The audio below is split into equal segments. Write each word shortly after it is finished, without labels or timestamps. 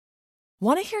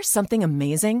Want to hear something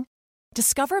amazing?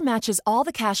 Discover matches all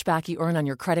the cash back you earn on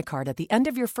your credit card at the end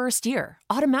of your first year,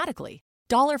 automatically,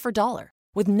 dollar for dollar,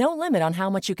 with no limit on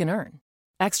how much you can earn.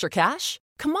 Extra cash?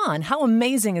 Come on, how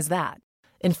amazing is that?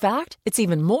 In fact, it's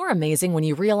even more amazing when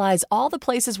you realize all the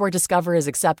places where Discover is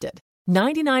accepted.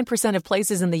 99% of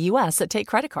places in the U.S. that take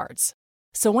credit cards.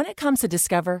 So when it comes to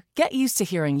Discover, get used to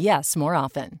hearing yes more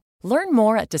often. Learn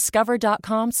more at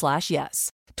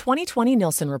discover.com/yes. 2020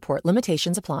 Nielsen Report.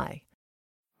 Limitations apply.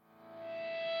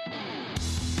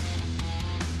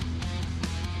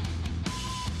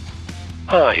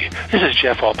 Hi, this is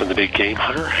Jeff Altman, the Big Game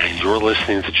Hunter, and you're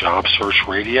listening to Job Search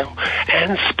Radio,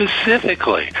 and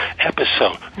specifically,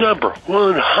 episode number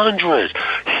 100.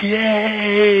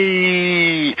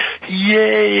 Yay!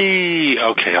 Yay!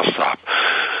 Okay, I'll stop.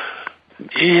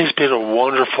 It has been a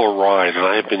wonderful ride, and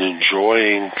I have been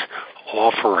enjoying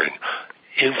offering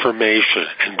information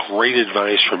and great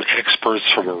advice from experts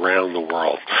from around the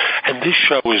world. And this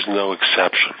show is no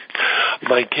exception.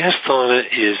 My guest on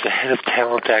it is the head of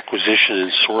talent acquisition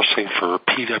and sourcing for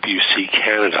PwC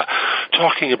Canada,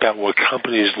 talking about what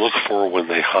companies look for when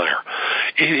they hire.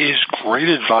 It is great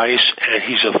advice, and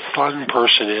he's a fun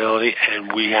personality,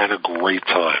 and we had a great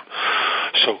time.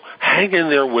 So hang in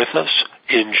there with us,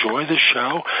 enjoy the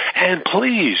show, and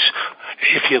please,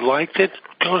 if you liked it,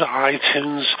 go to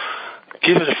iTunes,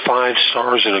 give it 5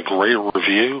 stars and a great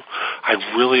review.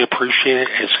 I'd really appreciate it.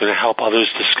 It's going to help others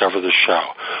discover the show.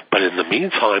 But in the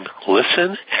meantime,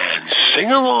 listen and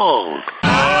sing along.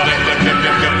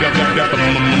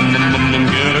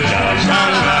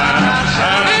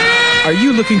 Are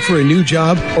you looking for a new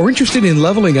job or interested in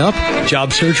leveling up?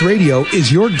 Job Search Radio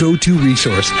is your go-to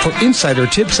resource for insider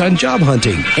tips on job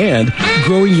hunting and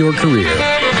growing your career.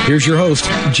 Here's your host,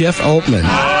 Jeff Altman.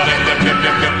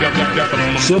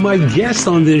 So my guest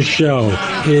on this show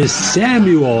is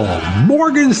Samuel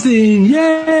Morgenstein.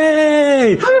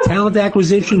 Yay! Talent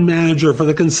Acquisition Manager for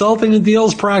the Consulting and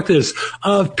Deals Practice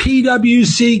of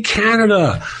PwC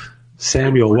Canada.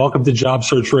 Samuel, welcome to Job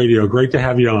Search Radio. Great to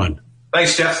have you on.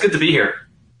 Thanks, Jeff. It's good to be here.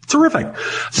 Terrific.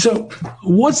 So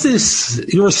what's this?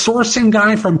 You're a sourcing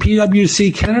guy from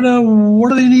PwC Canada. What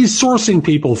do they need sourcing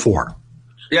people for?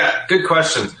 Yeah, good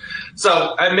question.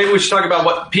 So maybe we should talk about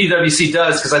what PwC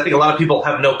does, because I think a lot of people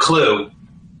have no clue.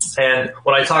 And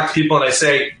when I talk to people and I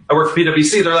say I work for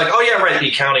PwC, they're like, oh, yeah, right, the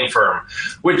accounting firm,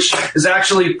 which is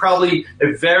actually probably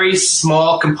a very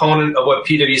small component of what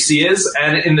PwC is.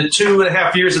 And in the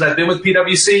 2.5 years that I've been with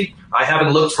PwC, I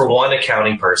haven't looked for one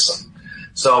accounting person.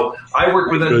 So I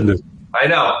work within, I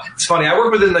know, it's funny, I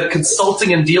work within the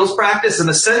consulting and deals practice, and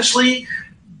essentially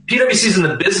PwC is in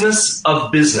the business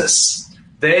of business.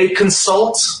 They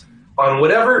consult on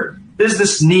whatever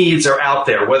business needs are out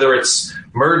there, whether it's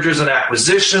mergers and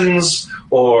acquisitions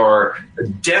or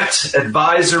debt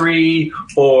advisory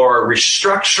or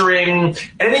restructuring,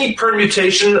 any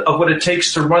permutation of what it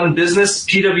takes to run business,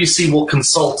 PwC will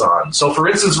consult on. So for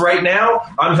instance, right now,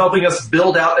 I'm helping us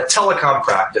build out a telecom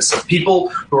practice of people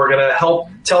who are going to help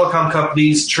telecom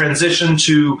companies transition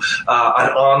to an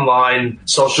online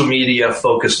social media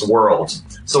focused world.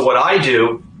 So what I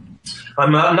do,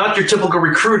 I'm not your typical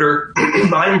recruiter.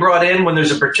 I'm brought in when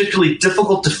there's a particularly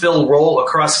difficult to fill role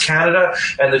across Canada,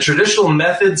 and the traditional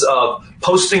methods of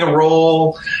posting a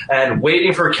role and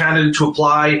waiting for a candidate to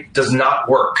apply does not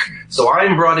work. So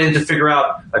I'm brought in to figure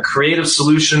out a creative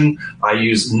solution. I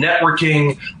use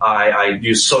networking. I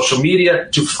use social media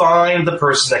to find the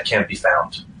person that can't be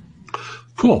found.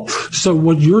 Cool. So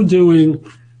what you're doing,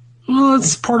 well,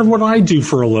 it's part of what I do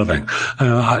for a living.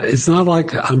 It's not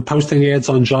like I'm posting ads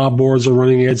on job boards or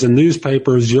running ads in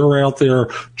newspapers. You're out there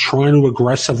trying to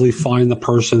aggressively find the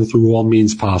person through all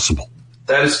means possible.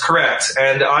 That is correct.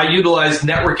 And I utilize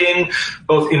networking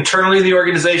both internally in the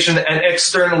organization and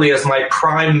externally as my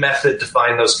prime method to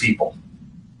find those people.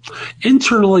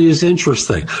 Internally is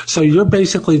interesting. So you're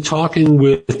basically talking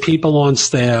with people on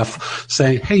staff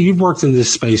saying, hey, you've worked in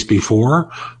this space before.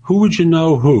 Who would you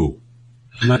know who?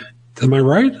 Am I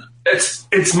right?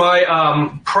 It's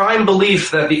my prime belief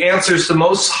that the answers to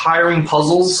most hiring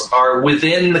puzzles are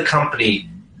within the company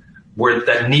where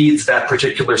that needs that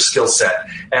particular skill set.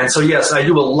 And so, yes, I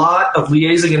do a lot of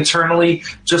liaising internally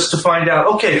just to find out,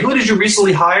 okay, who did you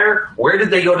recently hire? Where did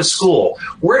they go to school?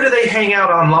 Where do they hang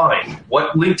out online?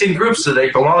 What LinkedIn groups do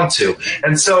they belong to?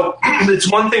 And so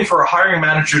it's one thing for a hiring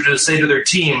manager to say to their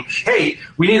team, hey,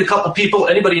 we need a couple people.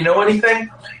 Anybody know anything?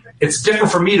 It's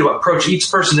different for me to approach each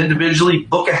person individually,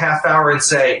 book a half hour and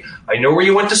say, I know where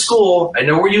you went to school. I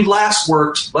know where you last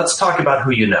worked. Let's talk about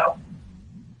who you know.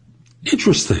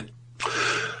 Interesting.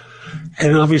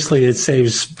 And obviously it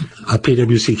saves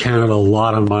PwC Canada a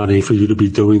lot of money for you to be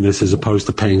doing this as opposed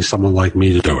to paying someone like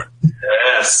me to do it.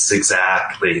 Yes,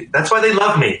 exactly. That's why they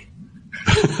love me.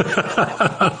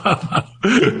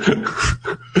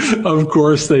 Of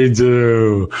course they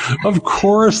do. Of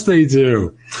course they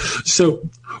do. So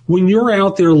when you're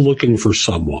out there looking for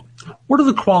someone, what are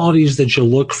the qualities that you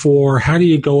look for? How do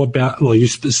you go about, well, you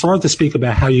started to speak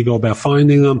about how you go about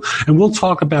finding them, and we'll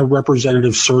talk about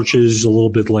representative searches a little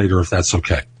bit later if that's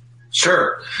okay.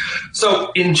 Sure.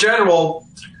 So in general,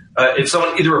 if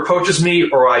someone either approaches me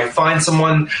or I find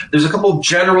someone, there's a couple of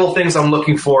general things I'm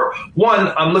looking for.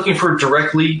 One, I'm looking for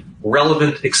directly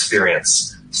relevant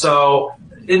experience. So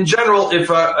in general, if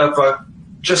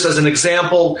just as an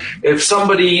example, if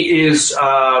somebody is,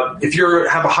 if you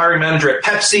have a hiring manager at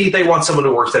Pepsi, they want someone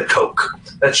who works at Coke.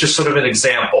 That's just sort of an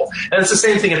example. And it's the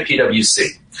same thing at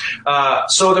PwC.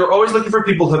 So they're always looking for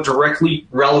people who have directly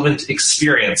relevant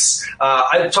experience.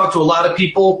 I've talked to a lot of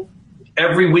people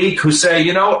every week who say,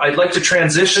 I'd like to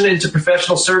transition into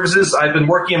professional services. I've been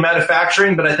working in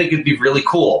manufacturing, but I think it'd be really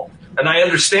cool. And I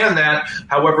understand that.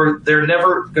 However, they're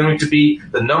never going to be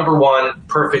the number one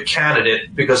perfect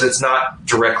candidate because it's not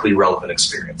directly relevant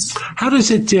experience. How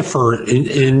does it differ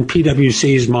in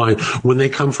PwC's mind when they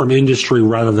come from industry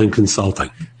rather than consulting?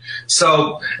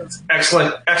 So,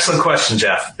 excellent question,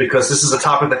 Jeff, because this is a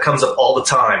topic that comes up all the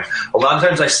time. A lot of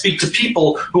times I speak to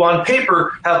people who on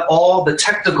paper have all the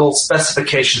technical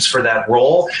specifications for that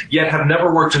role, yet have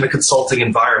never worked in a consulting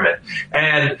environment.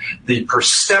 And the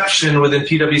perception within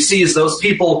PwC is those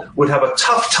people would have a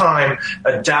tough time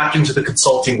adapting to the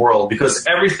consulting world because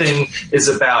everything is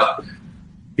about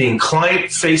being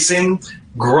client-facing,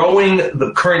 growing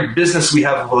the current business we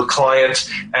have with a client,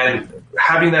 and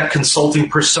having that consulting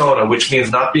persona, which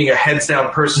means not being a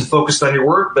heads-down person focused on your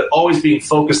work, but always being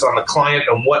focused on the client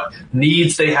and what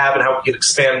needs they have and how we can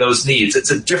expand those needs.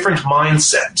 It's a different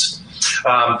mindset.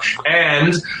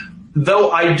 And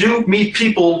though I do meet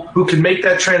people who can make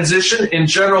that transition, in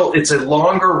general, it's a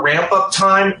longer ramp-up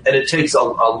time, and it takes a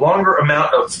longer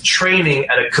amount of training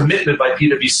and a commitment by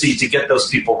PwC to get those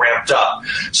people ramped up.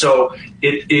 So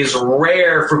it is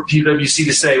rare for PwC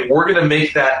to say, we're going to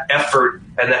make that effort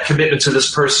and that commitment to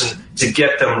this person to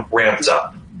get them ramped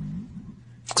up.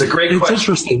 It's a great question. It's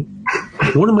interesting.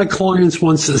 One of my clients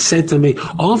once said to me,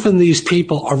 often these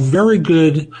people are very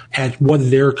good at what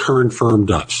their current firm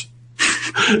does.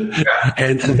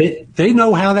 And they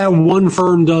know how that one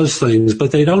firm does things,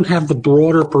 but they don't have the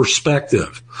broader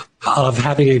perspective of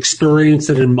having experienced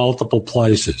it in multiple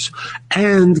places.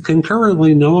 And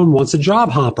concurrently, no one wants a job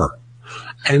hopper.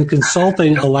 And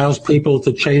consulting allows people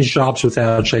to change jobs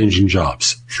without changing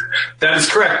jobs. That is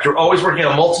correct. You're always working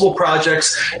on multiple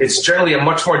projects. It's generally a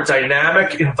much more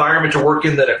dynamic environment to work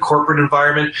in than a corporate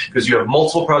environment because you have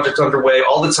multiple projects underway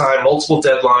all the time, multiple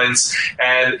deadlines,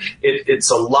 and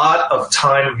it's a lot of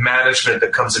time management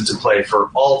that comes into play for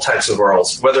all types of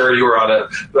roles. Whether you're on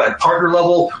a partner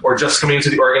level or just coming into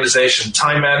the organization,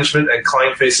 time management and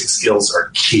client-facing skills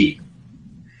are key.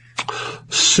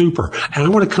 Super. And I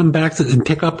want to come back to and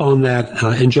pick up on that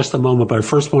in just a moment, but I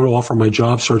first want to offer my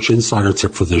job search insider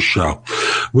tip for this show,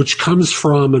 which comes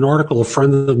from an article a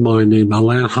friend of mine named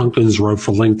Alain Hunkins wrote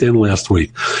for LinkedIn last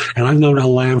week. And I've known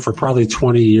Alain for probably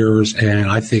 20 years, and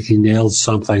I think he nailed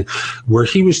something where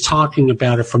he was talking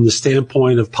about it from the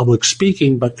standpoint of public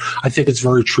speaking, but I think it's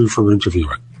very true for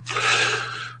interviewing.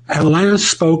 Alain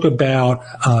spoke about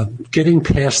getting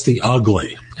past the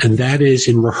ugly, and that is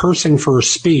in rehearsing for a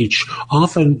speech,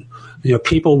 often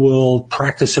people will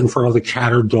practice in front of the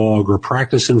cat or dog or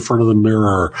practice in front of the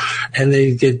mirror, and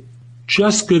they get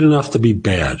just good enough to be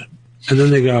bad. And then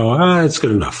they go, it's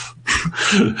good enough.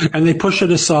 And they push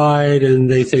it aside,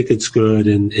 and they think it's good,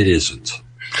 and it isn't.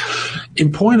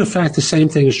 In point of fact, the same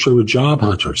thing is true with job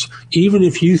hunters. Even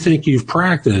if you think you've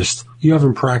practiced, you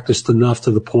haven't practiced enough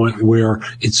to the point where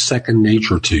it's second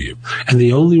nature to you. And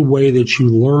the only way that you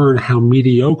learn how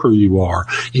mediocre you are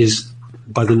is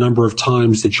by the number of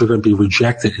times that you're going to be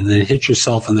rejected and then hit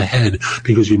yourself in the head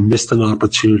because you missed an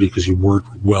opportunity because you weren't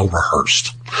well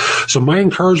rehearsed. So my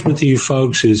encouragement to you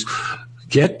folks is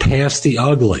get past the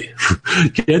ugly.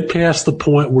 Get past the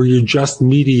point where you're just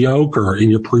mediocre in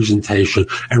your presentation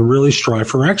and really strive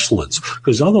for excellence,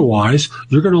 because otherwise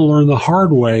you're going to learn the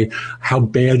hard way how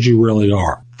bad you really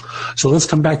are. So let's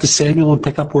come back to Samuel and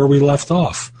pick up where we left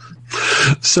off.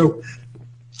 So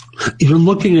you're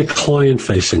looking at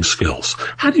client-facing skills.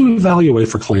 How do you evaluate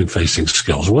for client-facing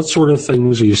skills? What sort of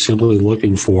things are you simply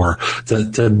looking for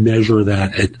to measure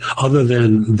that other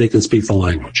than they can speak the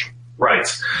language? Right.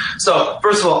 Right. So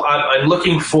first of all, I'm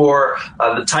looking for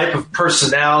the type of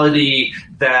personality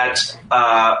that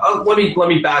let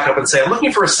me back up and say I'm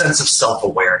looking for a sense of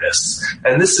self-awareness.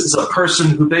 And this is a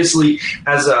person who basically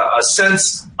has a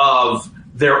sense of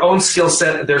their own skill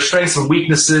set, their strengths and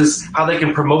weaknesses, how they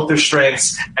can promote their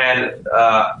strengths, and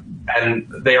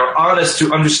they are honest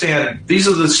to understand these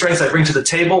are the strengths I bring to the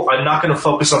table. I'm not going to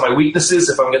focus on my weaknesses.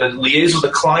 If I'm going to liaise with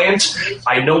a client,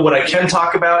 I know what I can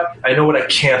talk about. I know what I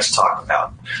can't talk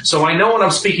about. So I know when I'm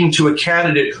speaking to a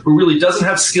candidate who really doesn't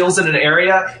have skills in an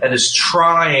area and is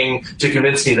trying to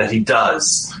convince me that he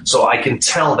does. So I can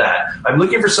tell that. I'm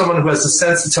looking for someone who has the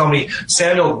sense to tell me,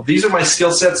 Samuel, these are my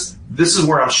skill sets. This is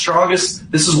where I'm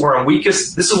strongest. This is where I'm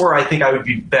weakest. This is where I think I would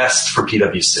be best for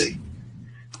PwC.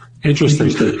 Interesting.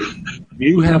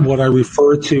 You have what I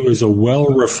refer to as a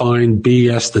well-refined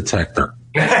BS detector.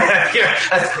 Yeah,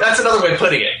 that's another way of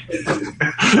putting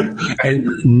it.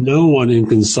 And no one in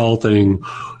consulting,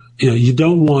 you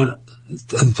don't want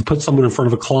to put someone in front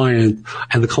of a client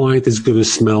and the client is going to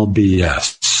smell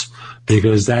BS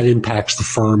because that impacts the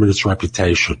firm and its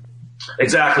reputation.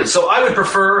 Exactly. So I would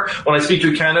prefer when I speak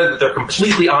to a candidate that they're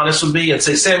completely honest with me and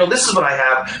say, Samuel, this is what I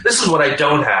have. This is what I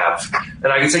don't have.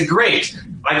 And I can say, great.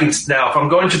 Now, if I'm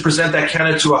going to present that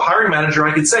candidate to a hiring manager,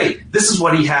 I can say, this is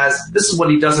what he has. This is what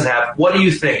he doesn't have. What do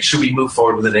you think? Should we move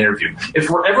forward with an interview? If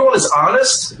everyone is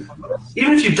honest,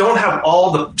 even if you don't have all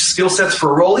the skill sets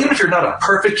for a role, even if you're not a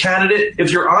perfect candidate,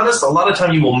 if you're honest, a lot of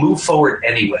time you will move forward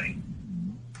anyway.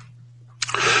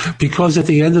 Because at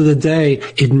the end of the day,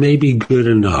 it may be good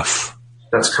enough.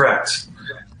 That's correct.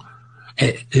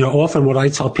 Often what I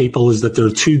tell people is that there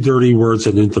are two dirty words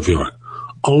in interviewing.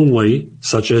 Only,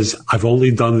 such as I've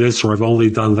only done this or I've only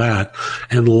done that,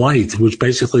 and light, which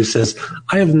basically says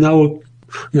I have no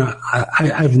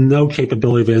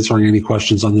capability of answering any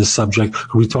questions on this subject.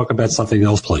 Can we talk about something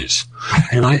else, please?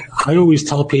 And I always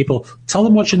tell people, tell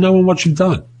them what you know and what you've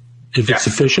done. If it's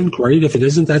sufficient, great. If it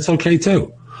isn't, that's okay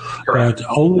too. Correct. But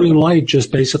only in light,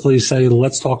 just basically say,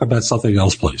 let's talk about something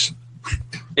else, please.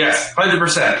 Yes,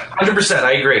 100%. 100%.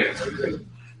 I agree.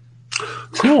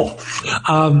 Cool.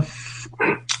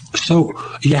 So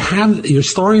you're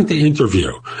starting to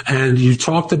interview, and you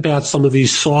talked about some of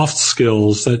these soft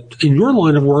skills that in your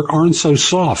line of work aren't so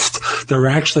soft. They're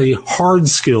actually hard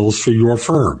skills for your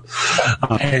firm.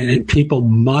 And people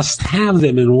must have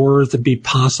them in order to be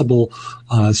possible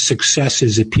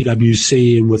successes at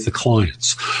PwC and with the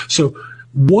clients. So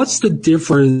what's the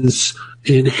difference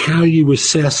in how you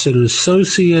assess an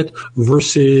associate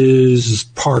versus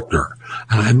partner?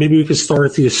 And maybe we could start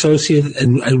at the associate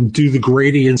and do the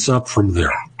gradients up from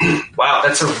there. Wow,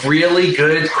 that's a really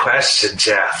good question,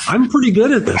 Jeff. I'm pretty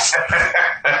good at this.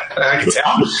 I can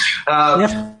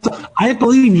tell. I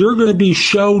believe you're going to be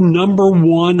show number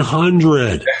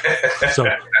 100. So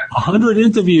 100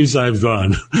 interviews I've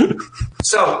done.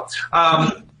 So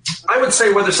I would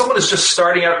say whether someone is just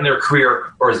starting out in their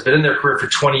career or has been in their career for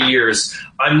 20 years,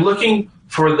 I'm looking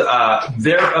for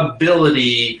their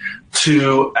ability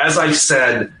to, as I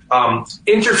said,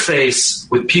 interface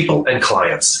with people and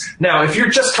clients. Now, if you're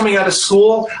just coming out of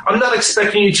school, I'm not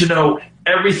expecting you to know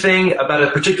everything about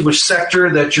a particular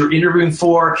sector that you're interviewing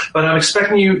for, but I'm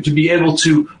expecting you to be able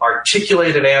to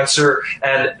articulate an answer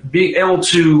and be able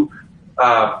to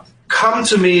come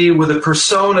to me with a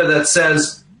persona that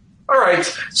says, all right,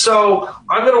 so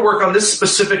I'm going to work on this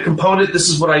specific component. This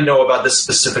is what I know about this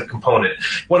specific component.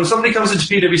 When somebody comes into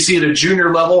PwC at a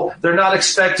junior level, they're not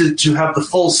expected to have the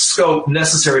full scope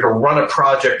necessary to run a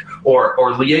project or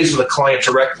liaise with a client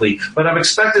directly. But I'm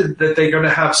expected that they're going to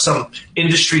have some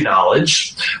industry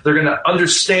knowledge. They're going to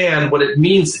understand what it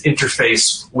means to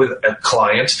interface with a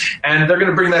client, and they're going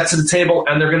to bring that to the table,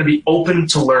 and they're going to be open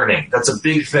to learning. That's a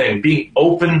big thing, being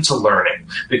open to learning.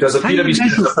 Because of PwC.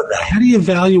 How do you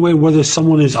evaluate whether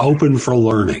someone is open for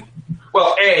learning?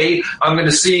 Well,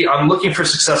 I'm looking for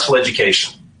successful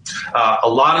education. A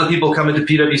lot of people come into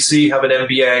PwC have an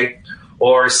MBA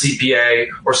or a CPA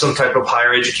or some type of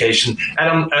higher education,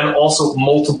 and also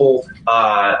multiple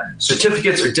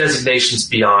certificates or designations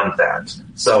beyond that.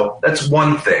 So that's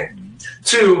one thing.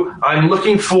 Two, I'm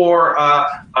looking for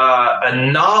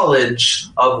a knowledge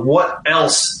of what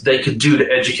else they could do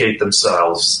to educate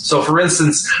themselves. So, for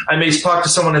instance, I may talk to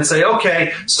someone and say,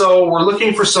 okay, so we're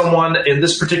looking for someone in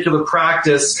this particular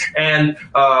practice, and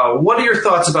what are your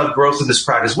thoughts about growth in this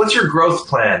practice? What's your growth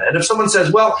plan? And if someone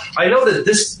says, well, I know that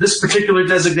this particular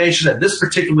designation and this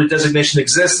particular designation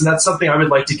exists, and that's something I would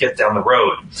like to get down the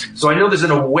road. So I know there's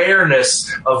an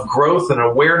awareness of growth and an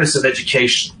awareness of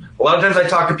education. A lot of times I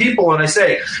talk to people and I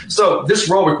say, so this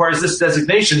role requires this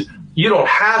designation. You don't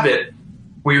have it.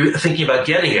 Were you thinking about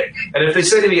getting it? And if they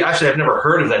say to me, actually, I've never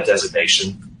heard of that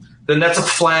designation, then that's a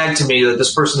flag to me that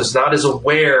this person is not as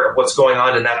aware of what's going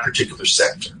on in that particular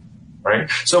sector.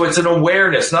 Right? So it's an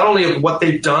awareness, not only of what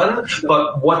they've done,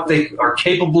 but what they are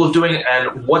capable of doing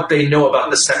and what they know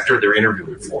about the sector they're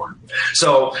interviewing for.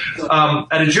 So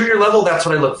at a junior level, that's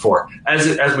what I look for.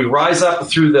 As we rise up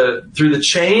through the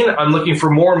chain, I'm looking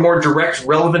for more and more direct,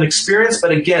 relevant experience.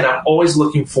 But again, I'm always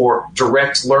looking for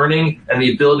direct learning and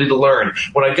the ability to learn.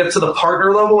 When I get to the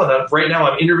partner level, and right now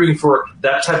I'm interviewing for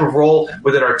that type of role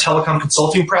within our telecom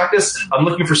consulting practice, I'm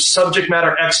looking for subject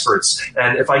matter experts.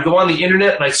 And if I go on the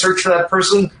internet and I search for that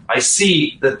person, I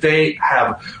see that they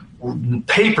have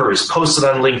papers posted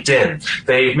on LinkedIn.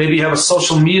 They maybe have a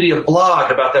social media blog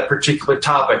about that particular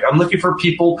topic. I'm looking for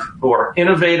people who are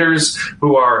innovators,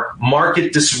 who are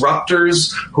market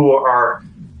disruptors, who are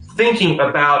thinking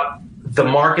about the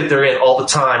market they're in all the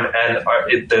time,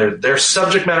 and their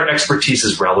subject matter expertise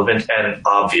is relevant and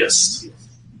obvious.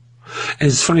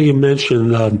 It's funny you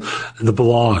mentioned the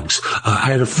blogs.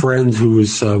 I had a friend who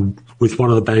was with one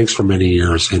of the banks for many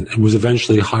years and was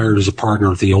eventually hired as a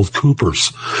partner at the old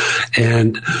Coopers.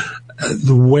 And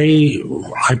the way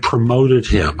I promoted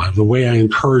him, the way I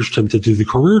encouraged him to do the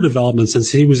career development,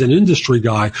 since he was an industry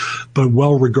guy, but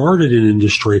well regarded in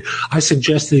industry, I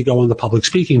suggested he go on the public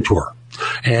speaking tour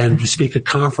and speak at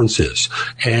conferences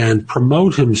and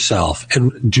promote himself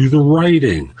and do the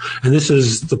writing. And this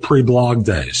is the pre-blog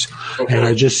days. Okay. And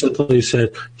I just simply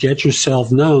said, get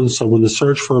yourself known so when the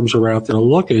search firms are out there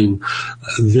looking,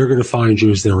 they're going to find you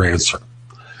as their answer.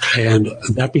 And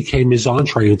that became his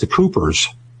entree into Coopers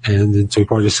and into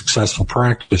quite a successful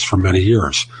practice for many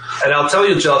years. And I'll tell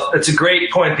you, Jeff, it's a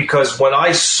great point, because when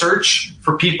I search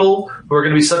for people who are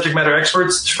going to be subject matter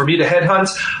experts for me to headhunt,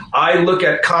 I look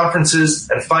at conferences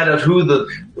and find out who the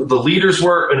leaders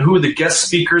were and who the guest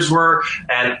speakers were,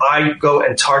 and I go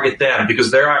and target them,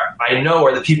 because I know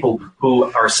are the people who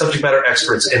are subject matter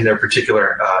experts in their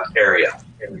particular area.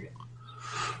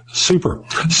 Super.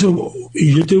 So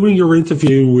you're doing your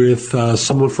interview with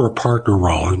someone for a partner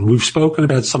role, and we've spoken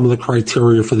about some of the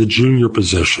criteria for the junior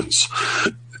positions.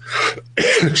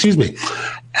 Excuse me.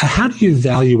 How do you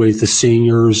evaluate the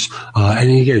seniors?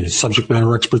 And again, subject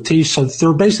matter expertise. So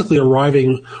they're basically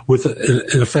arriving with,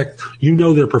 in effect,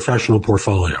 their professional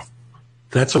portfolio.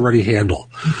 That's already handled.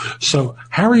 So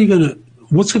how are you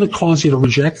what's going to cause you to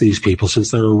reject these people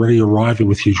since they're already arriving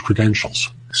with huge credentials?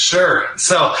 Sure.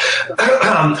 So,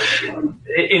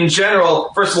 in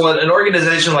general, first of all, an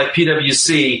organization like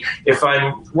PwC, if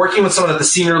I'm working with someone at the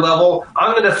senior level,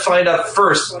 I'm going to find out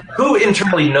first who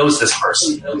internally knows this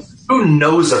person, who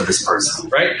knows of this person,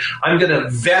 right? I'm going to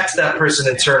vet that person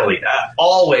internally.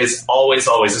 Always, always,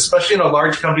 always, especially in a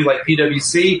large company like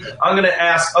PwC, I'm going to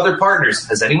ask other partners,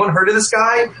 has anyone heard of this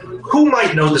guy? Who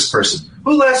might know this person?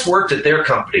 Who last worked at their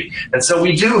company? And so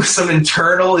we do some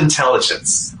internal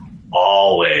intelligence.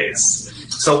 Always.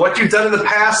 So what you've done in the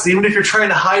past, even if you're trying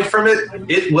to hide from it,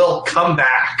 it will come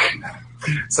back.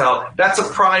 So that's a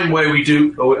prime way we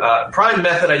do, prime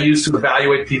method I use to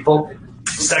evaluate people.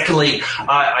 Secondly,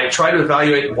 I try to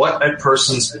evaluate what a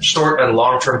person's short and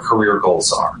long-term career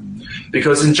goals are.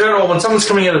 Because in general, when someone's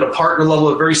coming in at a partner level,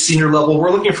 a very senior level,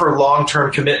 we're looking for a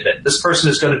long-term commitment. This person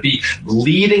is going to be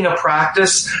leading a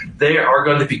practice. They are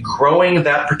going to be growing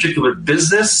that particular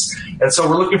business. And so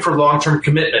we're looking for long-term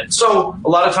commitment. So a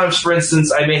lot of times, for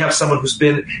instance, I may have someone who's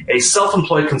been a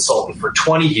self-employed consultant for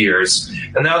 20 years,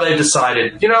 and now they've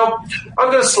decided, I'm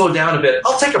going to slow down a bit.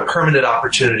 I'll take a permanent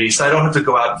opportunity so I don't have to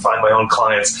go out and find my own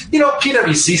clients.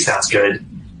 PwC sounds good.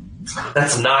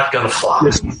 That's not going to fly.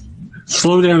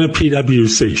 Slow down at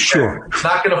PwC, sure.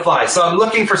 Not going to fly. So I'm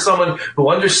looking for someone who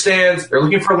understands, they're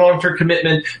looking for a long-term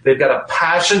commitment, they've got a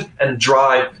passion and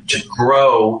drive to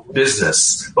grow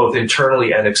business, both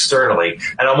internally and externally,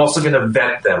 and I'm also going to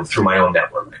vet them through my own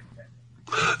network.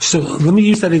 So let me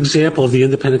use that example of the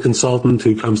independent consultant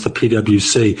who comes to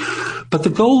PwC, but the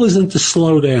goal isn't to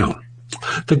slow down.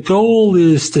 The goal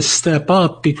is to step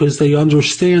up because they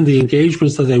understand the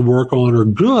engagements that they work on are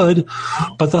good,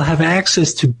 but they'll have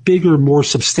access to bigger, more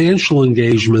substantial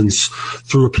engagements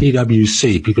through a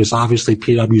PwC, because obviously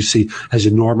PwC has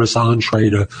enormous entree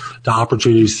to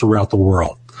opportunities throughout the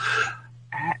world.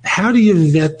 How do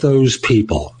you vet those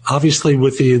people? Obviously,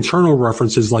 with the internal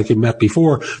references like you met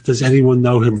before, does anyone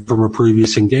know him from a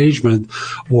previous engagement?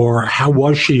 Or how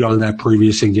was she on that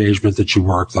previous engagement that you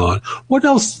worked on? What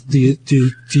else do you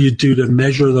do to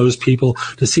measure those people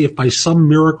to see if by some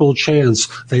miracle chance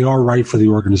they are right for the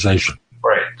organization?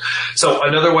 Right. So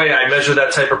another way I measure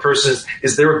that type of person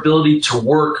is their ability to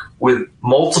work with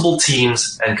multiple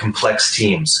teams and complex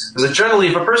teams. Because generally,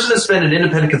 if a person has been an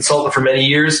independent consultant for many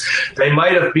years, they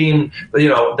might have been,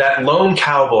 that lone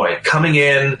cowboy coming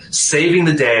in, saving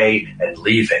the day, and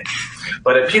leaving.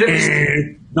 But at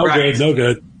PwC, no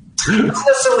good. It doesn't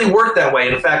necessarily work that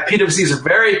way. In fact, PwC is a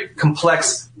very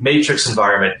complex matrix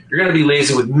environment. You're going to be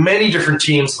liaising with many different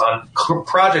teams on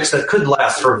projects that could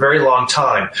last for a very long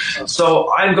time.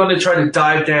 So I'm going to try to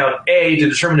dive down, A, to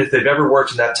determine if they've ever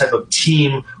worked in that type of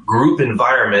team group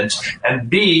environment, and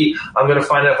B, I'm going to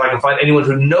find out if I can find anyone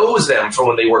who knows them from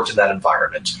when they worked in that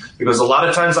environment. Because a lot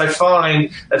of times I find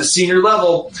at a senior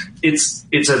level, it's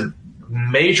a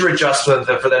major adjustment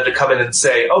for them to come in and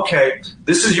say, okay,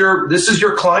 this is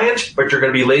your client, but you're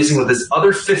going to be liaising with this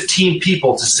other 15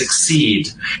 people to succeed,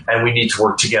 and we need to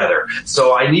work together.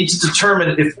 So I need to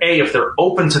determine if A, if they're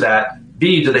open to that,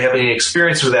 B, do they have any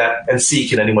experience with that, and C,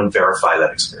 can anyone verify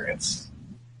that experience?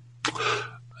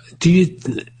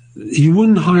 You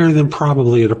wouldn't hire them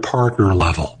probably at a partner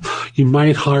level. You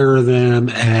might hire them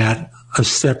at a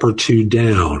step or two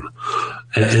down.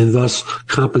 And thus,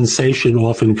 compensation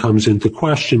often comes into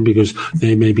question because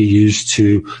they may be used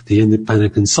to the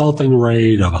independent consulting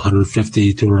rate of $150,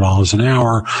 $200 an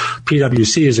hour.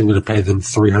 PwC isn't going to pay them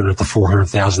 $300,000 to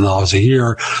 $400,000 a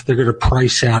year. They're going to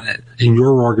price out in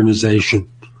your organization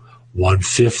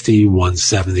 $150,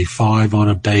 $175 on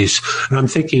a base. And I'm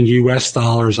thinking U.S.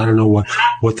 dollars. I don't know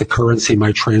what the currency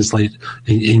might translate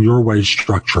in your wage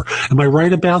structure. Am I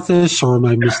right about this, or am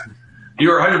I missing?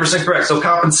 You're 100% correct. So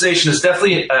compensation is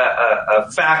definitely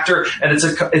a factor, and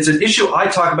it's an issue I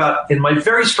talk about in my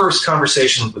very first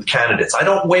conversations with candidates. I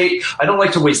don't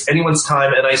like to waste anyone's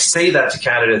time, and I say that to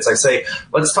candidates. I say,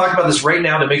 let's talk about this right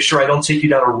now to make sure I don't take you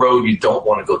down a road you don't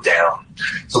want to go down.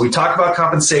 So we talk about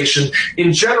compensation.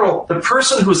 In general, the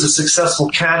person who is a successful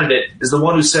candidate is the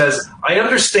one who says, I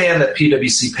understand that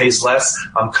PwC pays less.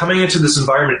 I'm coming into this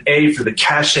environment, A, for the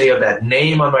cachet of that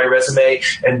name on my resume,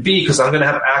 and B, because I'm going to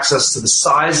have access to the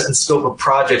size and scope of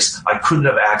projects I couldn't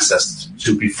have access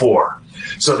to before.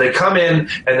 So they come in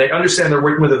and they understand they're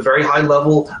working with a very high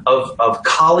level of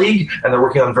colleague, and they're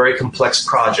working on very complex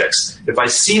projects. If I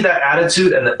see that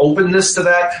attitude and the openness to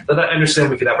that, then I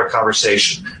understand we can have a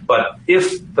conversation. But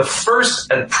if the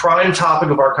first and prime topic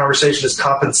of our conversation is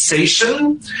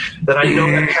compensation, then I know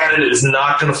that candidate is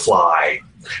not going to fly.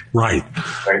 Right.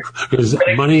 Because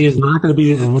money is not going to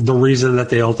be the reason that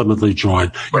they ultimately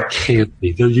join. Right. It can't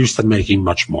be. They're used to making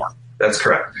much more. That's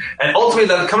correct. And ultimately,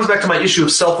 that comes back to my issue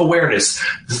of self-awareness.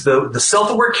 The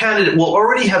self-aware candidate will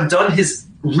already have done his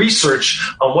research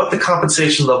on what the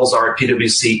compensation levels are at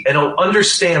PwC, and he'll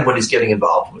understand what he's getting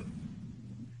involved with.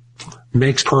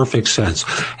 Makes perfect sense.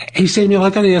 Hey, Samuel, I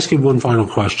got to ask you one final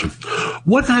question.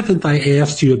 What haven't I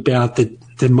asked you about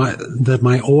that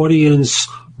my audience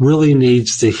really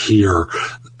needs to hear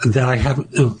that I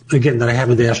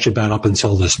haven't asked you about up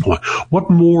until this point?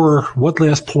 What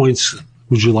last points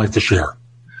would you like to share?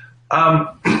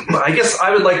 I guess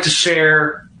I would like to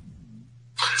share,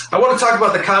 I want to talk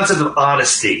about the concept of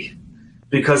honesty,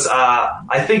 because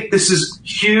I think this is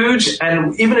huge.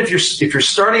 And even if you're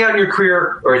starting out in your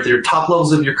career or at your top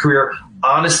levels of your career,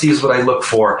 honesty is what I look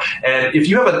for. And if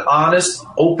you have an honest,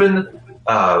 open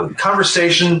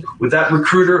conversation with that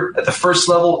recruiter at the first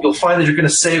level, you'll find that you're going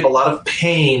to save a lot of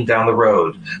pain down the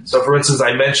road. So, for instance,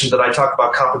 I mentioned that I talk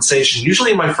about compensation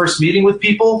usually in my first meeting with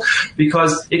people,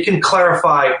 because it can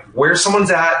clarify where someone's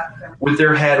at with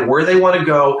their head, where they want to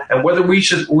go, and whether we're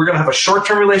going to have a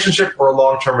short-term relationship or a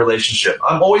long-term relationship.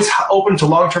 I'm always open to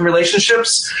long-term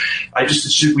relationships.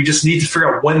 We just need to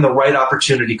figure out when the right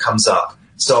opportunity comes up.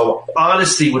 So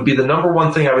honesty would be the number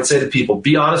one thing I would say to people.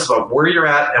 Be honest about where you're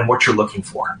at and what you're looking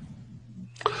for.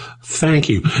 Thank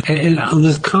you. And on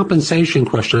this compensation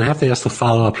question, I have to ask the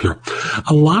follow-up here.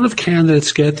 A lot of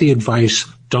candidates get the advice,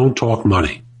 don't talk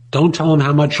money. Don't tell them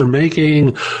how much you're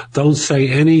making. Don't say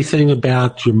anything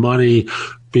about your money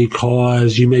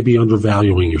because you may be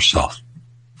undervaluing yourself.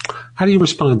 How do you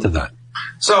respond to that?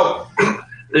 So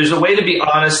there's a way to be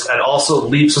honest and also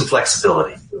leave some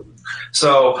flexibility.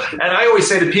 So, and I always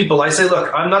say to people, I say, look,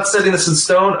 I'm not setting this in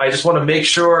stone. I just want to make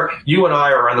sure you and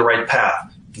I are on the right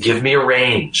path. Give me a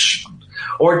range.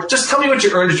 Or just tell me what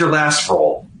you earned at your last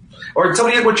role. Or tell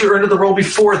me what you earned at the role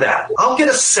before that. I'll get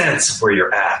a sense of where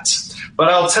you're at. But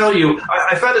I'll tell you,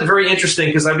 I found it very interesting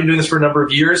because I've been doing this for a number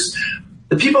of years.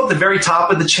 The people at the very top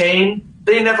of the chain,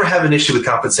 they never have an issue with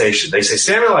compensation. They say,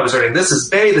 Samuel, I was earning this is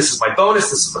pay, this is my bonus,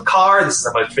 this is the car, this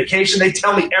is my vacation. They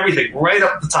tell me everything right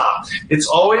up the top. It's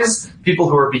always people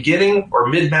who are beginning or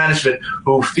mid-management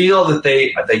who feel that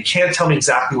they can't tell me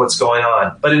exactly what's going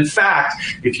on. But in fact,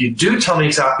 if you do tell me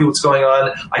exactly what's going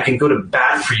on, I can go to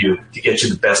bat for you to get you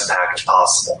the best package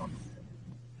possible.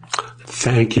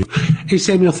 Thank you. Hey,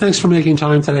 Samuel, thanks for making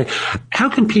time today. How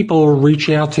can people reach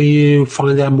out to you,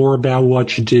 find out more about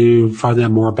what you do, find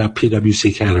out more about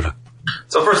PwC Canada?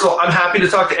 So first of all, I'm happy to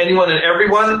talk to anyone and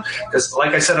everyone because,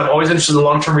 like I said, I'm always interested in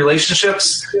long-term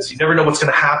relationships. So you never know what's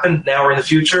going to happen now or in the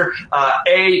future.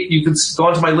 You can go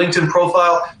onto my LinkedIn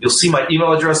profile. You'll see my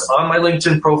email address on my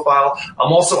LinkedIn profile.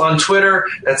 I'm also on Twitter.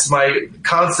 That's my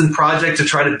constant project to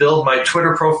try to build my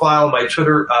Twitter profile. My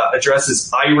Twitter address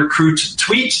is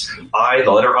iRecruitTweet.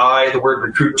 The letter I, the word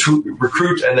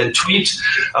recruit, and then tweet.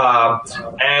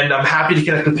 And I'm happy to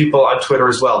connect with people on Twitter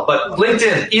as well. But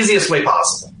LinkedIn, easiest way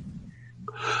possible.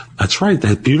 That's right.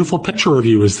 That beautiful picture of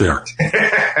you is there.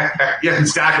 Yeah,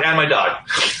 exactly. And my dog.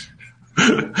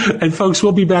 And folks,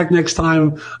 we'll be back next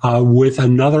time with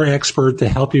another expert to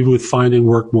help you with finding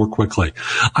work more quickly.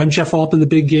 I'm Jeff Altman, the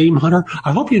Big Game Hunter.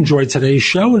 I hope you enjoyed today's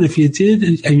show. And if you did,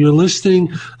 and you're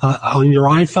listening on your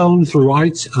iPhone through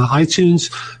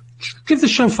iTunes, give the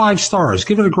show 5 stars.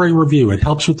 Give it a great review. It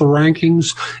helps with the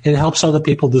rankings. It helps other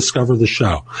people discover the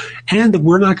show. And if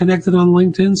we're not connected on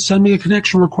LinkedIn, send me a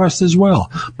connection request as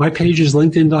well. My page is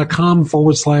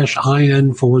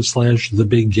linkedin.com/IN/The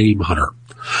Big Game Hunter.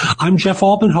 I'm Jeff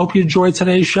Altman. Hope you enjoyed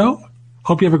today's show.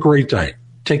 Hope you have a great day.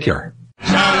 Take care.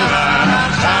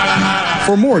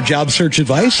 For more job search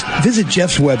advice, visit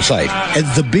Jeff's website at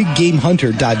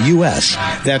thebiggamehunter.us.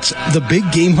 That's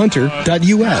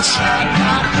thebiggamehunter.us.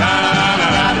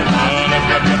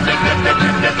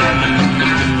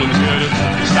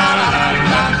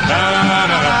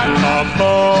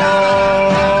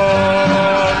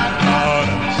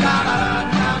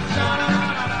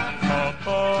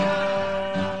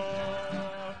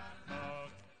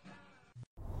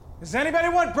 Does anybody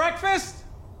want breakfast?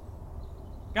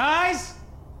 Guys,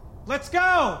 let's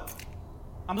go.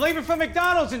 I'm leaving for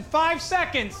McDonald's in 5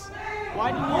 seconds.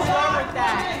 Why didn't you start with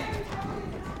that?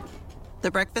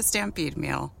 The Breakfast Stampede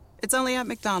Meal. It's only at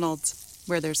McDonald's,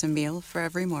 where there's a meal for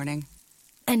every morning.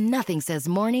 And nothing says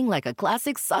morning like a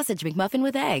classic sausage McMuffin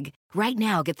with egg. Right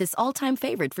now, get this all-time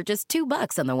favorite for just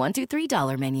 $2 on the $1, $2,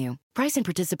 $3 menu. Price and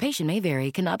participation may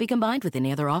vary. Cannot be combined with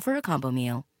any other offer or combo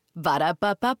meal.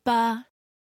 Ba-da-ba-ba-ba.